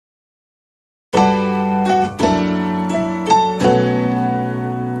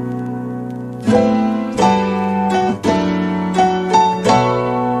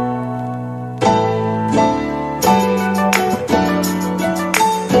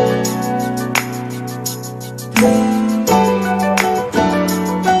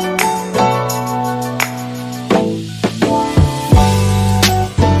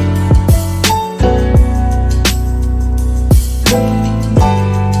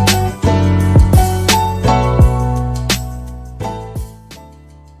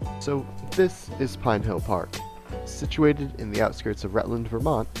This is Pine Hill Park. Situated in the outskirts of Rutland,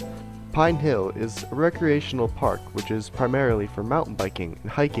 Vermont, Pine Hill is a recreational park which is primarily for mountain biking and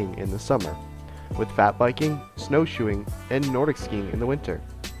hiking in the summer, with fat biking, snowshoeing, and Nordic skiing in the winter.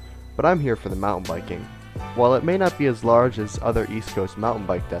 But I'm here for the mountain biking. While it may not be as large as other East Coast mountain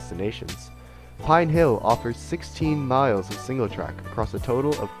bike destinations, Pine Hill offers 16 miles of single track across a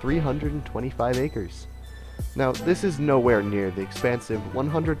total of 325 acres. Now, this is nowhere near the expansive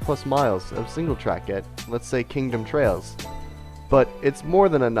 100 plus miles of single track at, let's say, Kingdom Trails, but it's more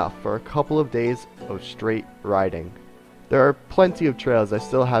than enough for a couple of days of straight riding. There are plenty of trails I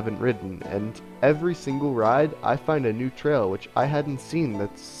still haven't ridden, and every single ride I find a new trail which I hadn't seen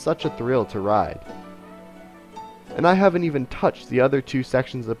that's such a thrill to ride. And I haven't even touched the other two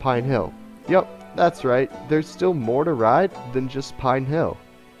sections of Pine Hill. Yup, that's right, there's still more to ride than just Pine Hill.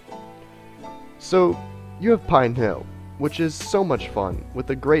 So, you have Pine Hill, which is so much fun,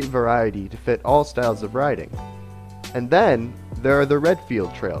 with a great variety to fit all styles of riding. And then, there are the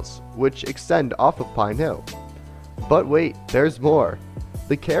Redfield Trails, which extend off of Pine Hill. But wait, there's more.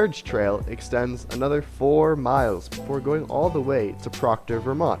 The Carriage Trail extends another 4 miles before going all the way to Proctor,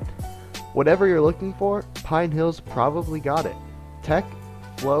 Vermont. Whatever you're looking for, Pine Hill's probably got it. Tech,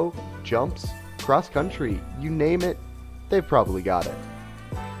 flow, jumps, cross-country, you name it, they've probably got it.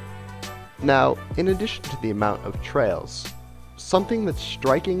 Now, in addition to the amount of trails, something that's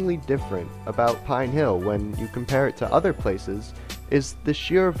strikingly different about Pine Hill when you compare it to other places is the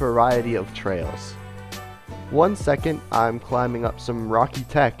sheer variety of trails. One second I'm climbing up some rocky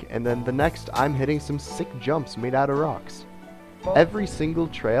tech, and then the next I'm hitting some sick jumps made out of rocks. Every single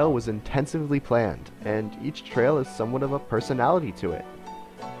trail was intensively planned, and each trail has somewhat of a personality to it.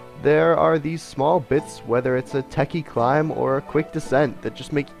 There are these small bits, whether it's a techie climb or a quick descent, that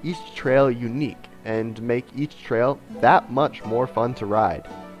just make each trail unique and make each trail that much more fun to ride.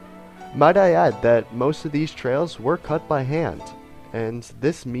 Might I add that most of these trails were cut by hand, and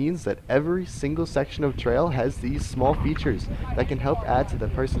this means that every single section of trail has these small features that can help add to the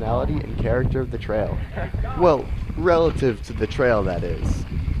personality and character of the trail. Well, relative to the trail, that is.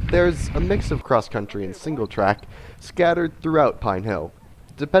 There's a mix of cross-country and single track scattered throughout Pine Hill.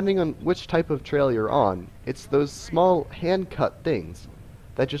 Depending on which type of trail you're on, it's those small hand-cut things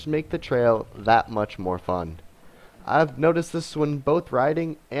that just make the trail that much more fun. I've noticed this when both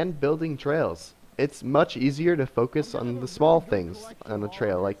riding and building trails. It's much easier to focus on the small things on a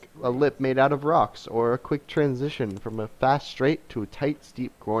trail, like a lip made out of rocks or a quick transition from a fast straight to tight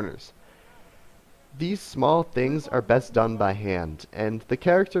steep corners. These small things are best done by hand, and the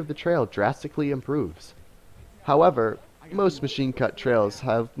character of the trail drastically improves. However, most machine-cut trails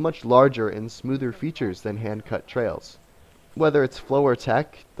have much larger and smoother features than hand-cut trails. Whether it's flow or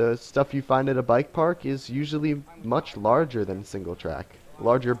tech, the stuff you find at a bike park is usually much larger than single track.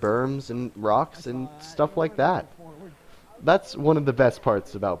 Larger berms and rocks and stuff like that. That's one of the best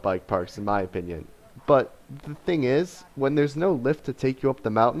parts about bike parks in my opinion. But the thing is, when there's no lift to take you up the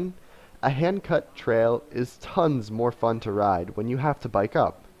mountain, a hand-cut trail is tons more fun to ride when you have to bike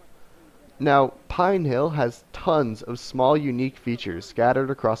up. Now, Pine Hill has tons of small unique features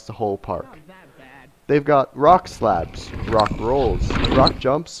scattered across the whole park. They've got rock slabs, rock rolls, rock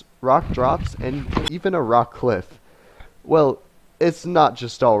jumps, rock drops, and even a rock cliff. Well, it's not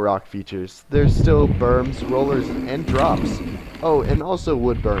just all rock features. There's still berms, rollers, and drops. Oh, and also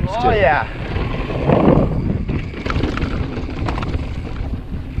wood berms too. Oh yeah!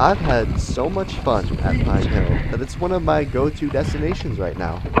 I've had so much fun at Pine Hill that it's one of my go-to destinations right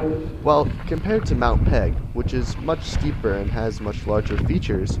now. Well, compared to Mount Peg, which is much steeper and has much larger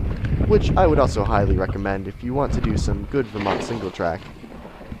features, which I would also highly recommend if you want to do some good Vermont single track,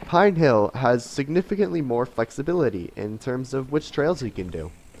 Pine Hill has significantly more flexibility in terms of which trails you can do.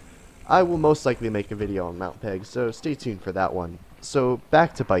 I will most likely make a video on Mount Peg, so stay tuned for that one. So,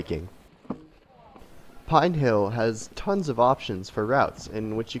 back to biking. Pine Hill has tons of options for routes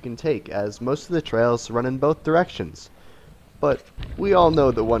in which you can take, as most of the trails run in both directions. But we all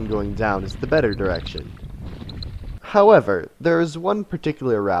know the one going down is the better direction. However, there is one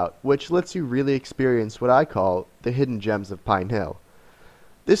particular route which lets you really experience what I call the hidden gems of Pine Hill.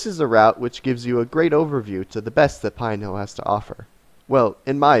 This is a route which gives you a great overview to the best that Pine Hill has to offer. Well,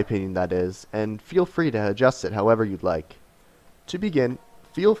 in my opinion that is, and feel free to adjust it however you'd like. To begin,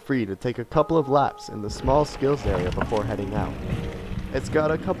 feel free to take a couple of laps in the small skills area before heading out. It's got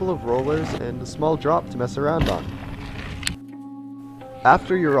a couple of rollers and a small drop to mess around on.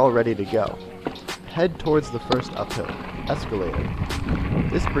 After you're all ready to go, head towards the first uphill, escalator.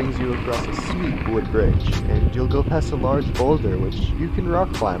 This brings you across a sweet wood bridge, and you'll go past a large boulder which you can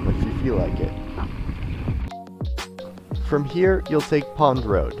rock climb if you feel like it. From here, you'll take Pond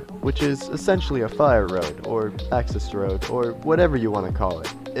Road, which is essentially a fire road, or access road, or whatever you want to call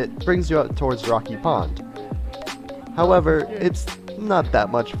it. It brings you out towards Rocky Pond. However, it's not that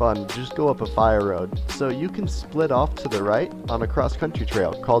much fun to just go up a fire road, so you can split off to the right on a cross-country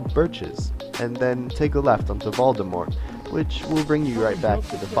trail called Birches, and then take a left onto Voldemort, which will bring you right back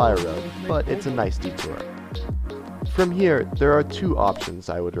to the fire road, but it's a nice detour. From here, there are two options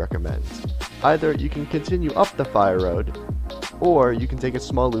I would recommend. Either you can continue up the fire road, or you can take a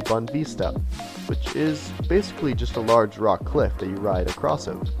small loop on V-Step, which is basically just a large rock cliff that you ride across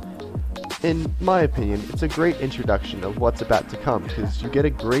of. In my opinion, it's a great introduction of what's about to come because you get a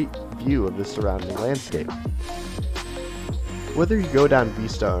great view of the surrounding landscape. Whether you go down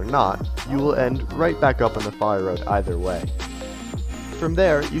Vista or not, you will end right back up on the fire road either way. From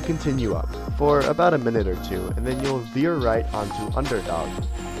there, you continue up for about a minute or two, and then you'll veer right onto Underdog,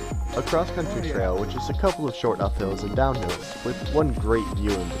 a cross-country trail which is a couple of short uphills and downhills, with one great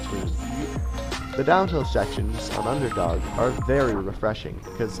view in between. The downhill sections on Underdog are very refreshing,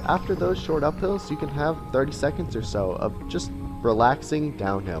 because after those short uphills you can have 30 seconds or so of just relaxing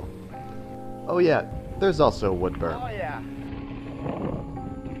downhill. Oh yeah, there's also a wood berm.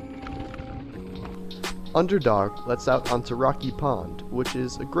 Underdog lets out onto Rocky Pond, which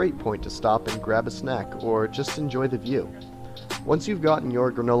is a great point to stop and grab a snack or just enjoy the view. Once you've gotten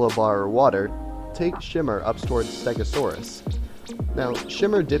your granola bar or water, take Shimmer up towards Stegosaurus. Now,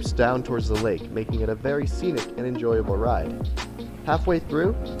 Shimmer dips down towards the lake, making it a very scenic and enjoyable ride. Halfway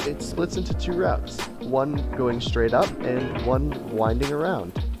through, it splits into two routes, one going straight up and one winding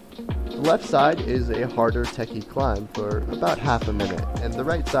around. The left side is a harder techie climb for about half a minute, and the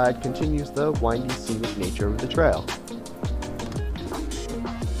right side continues the windy scenic nature of the trail.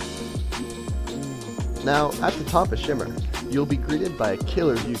 Now, at the top of Shimmer, you'll be greeted by a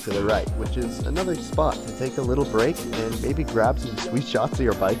killer view to the right, which is another spot to take a little break and maybe grab some sweet shots of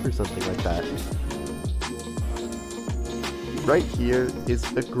your bike or something like that. Right here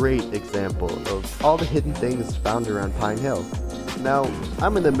is a great example of all the hidden things found around Pine Hill. Now,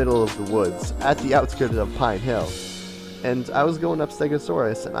 I'm in the middle of the woods, at the outskirts of Pine Hill, and I was going up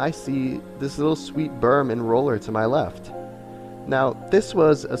Stegosaurus and I see this little sweet berm and roller to my left. Now, this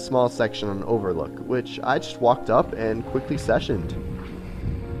was a small section on Overlook, which I just walked up and quickly sessioned.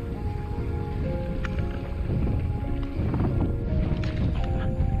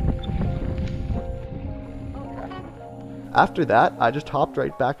 After that, I just hopped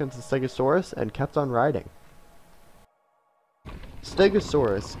right back onto Stegosaurus and kept on riding.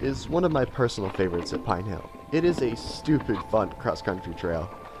 Stegosaurus is one of my personal favorites at Pine Hill. It is a stupid fun cross-country trail.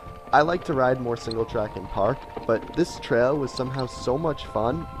 I like to ride more single track and park, but this trail was somehow so much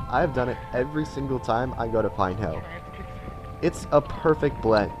fun, I've done it every single time I go to Pine Hill. It's a perfect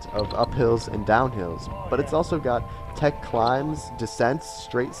blend of uphills and downhills, but it's also got tech climbs, descents,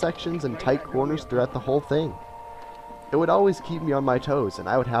 straight sections, and tight corners throughout the whole thing. It would always keep me on my toes, and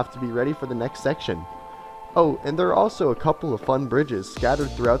I would have to be ready for the next section. Oh, and there are also a couple of fun bridges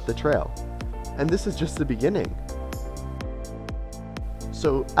scattered throughout the trail. And this is just the beginning.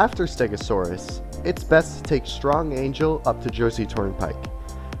 So after Stegosaurus, it's best to take Strong Angel up to Jersey Turnpike.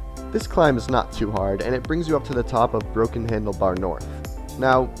 This climb is not too hard, and it brings you up to the top of Broken Handlebar North.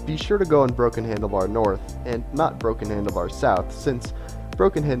 Now, be sure to go on Broken Handlebar North, and not Broken Handlebar South, since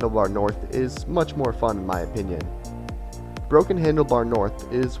Broken Handlebar North is much more fun in my opinion. Broken Handlebar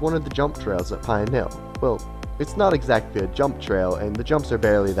North is one of the jump trails at Pine Hill. Well, it's not exactly a jump trail, and the jumps are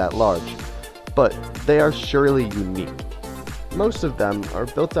barely that large, but they are surely unique. Most of them are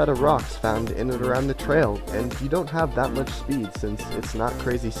built out of rocks found in and around the trail, and you don't have that much speed since it's not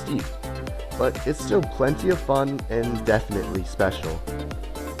crazy steep. But it's still plenty of fun and definitely special.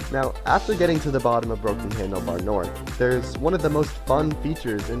 Now, after getting to the bottom of Broken Handlebar North, there's one of the most fun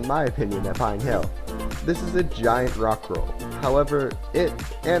features in my opinion at Pine Hill. This is a giant rock roll. However, it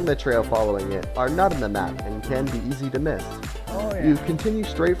and the trail following it are not on the map and can be easy to miss. You continue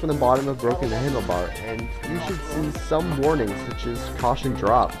straight from the bottom of Broken Handlebar, and you should see some warnings such as caution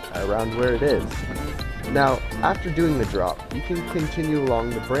drop around where it is. Now, after doing the drop, you can continue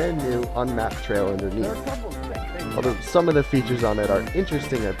along the brand new unmapped trail underneath. Although some of the features on it are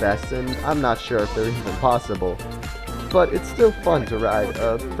interesting at best, and I'm not sure if they're even possible, but it's still fun to ride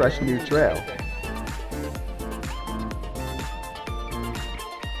a fresh new trail.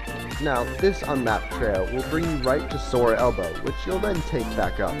 Now, this unmapped trail will bring you right to Sore Elbow, which you'll then take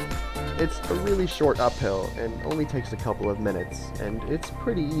back up. It's a really short uphill and only takes a couple of minutes, and it's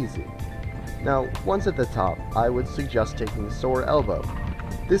pretty easy. Now, once at the top, I would suggest taking Sore Elbow.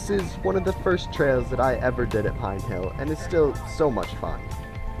 This is one of the first trails that I ever did at Pine Hill, and it's still so much fun.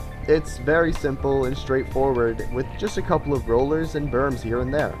 It's very simple and straightforward with just a couple of rollers and berms here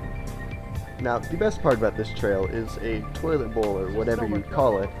and there. Now, the best part about this trail is a toilet bowl or whatever you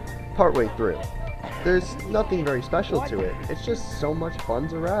call it partway through. There's nothing very special to it, it's just so much fun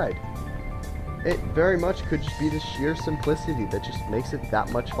to ride. It very much could just be the sheer simplicity that just makes it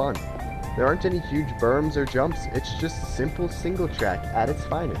that much fun. There aren't any huge berms or jumps, it's just simple single track at its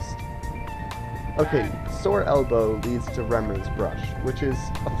finest. Okay, Sore Elbow leads to Remmer's Brush, which is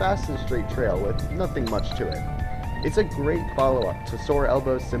a fast and straight trail with nothing much to it. It's a great follow-up to Sore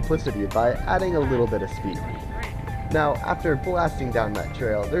Elbow's simplicity by adding a little bit of speed. Now, after blasting down that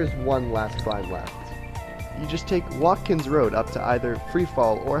trail, there's one last climb left. You just take Watkins Road up to either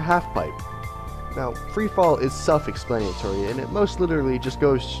Freefall or Halfpipe. Now, Freefall is self-explanatory, and it most literally just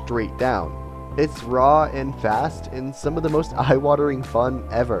goes straight down. It's raw and fast, and some of the most eye-watering fun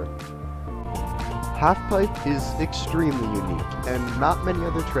ever. Halfpipe is extremely unique, and not many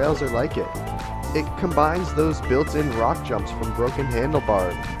other trails are like it. It combines those built-in rock jumps from Broken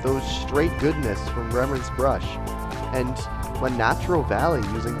Handlebar, those straight goodness from Remmer's Brush, and a natural valley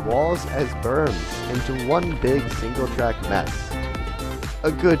using walls as berms into one big single-track mess.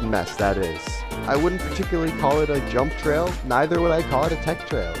 A good mess, that is. I wouldn't particularly call it a jump trail, neither would I call it a tech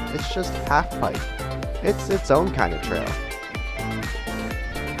trail. It's just Halfpipe. It's its own kind of trail.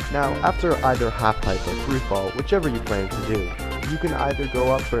 Now, after either Halfpipe or Freefall, whichever you plan to do, you can either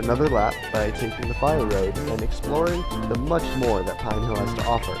go up for another lap by taking the Fire Road and exploring the much more that Pine Hill has to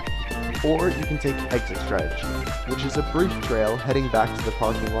offer, or you can take Exit Strategy, which is a brief trail heading back to the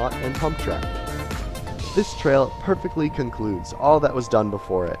parking lot and pump track. This trail perfectly concludes all that was done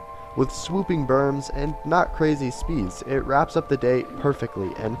before it. With swooping berms and not crazy speeds, it wraps up the day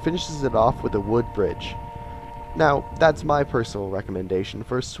perfectly and finishes it off with a wood bridge. Now, that's my personal recommendation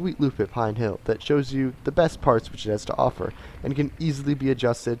for a sweet loop at Pine Hill that shows you the best parts which it has to offer and can easily be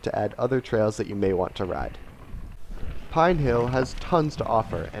adjusted to add other trails that you may want to ride. Pine Hill has tons to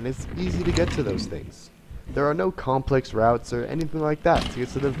offer and it's easy to get to those things. There are no complex routes or anything like that to get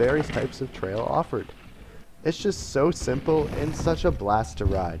to the various types of trail offered. It's just so simple and such a blast to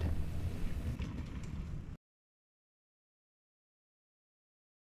ride.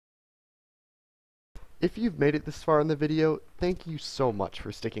 If you've made it this far in the video, thank you so much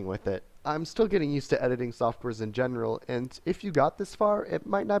for sticking with it. I'm still getting used to editing softwares in general, and if you got this far, it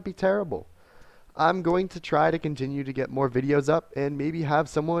might not be terrible. I'm going to try to continue to get more videos up and maybe have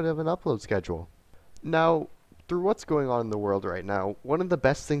somewhat of an upload schedule. Now, through what's going on in the world right now, one of the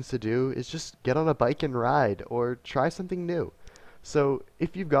best things to do is just get on a bike and ride, or try something new. So,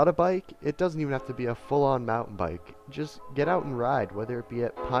 if you've got a bike, it doesn't even have to be a full-on mountain bike. Just get out and ride, whether it be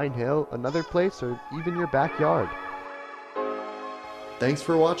at Pine Hill, another place, or even your backyard. Thanks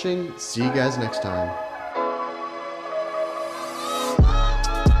for watching, see you guys next time.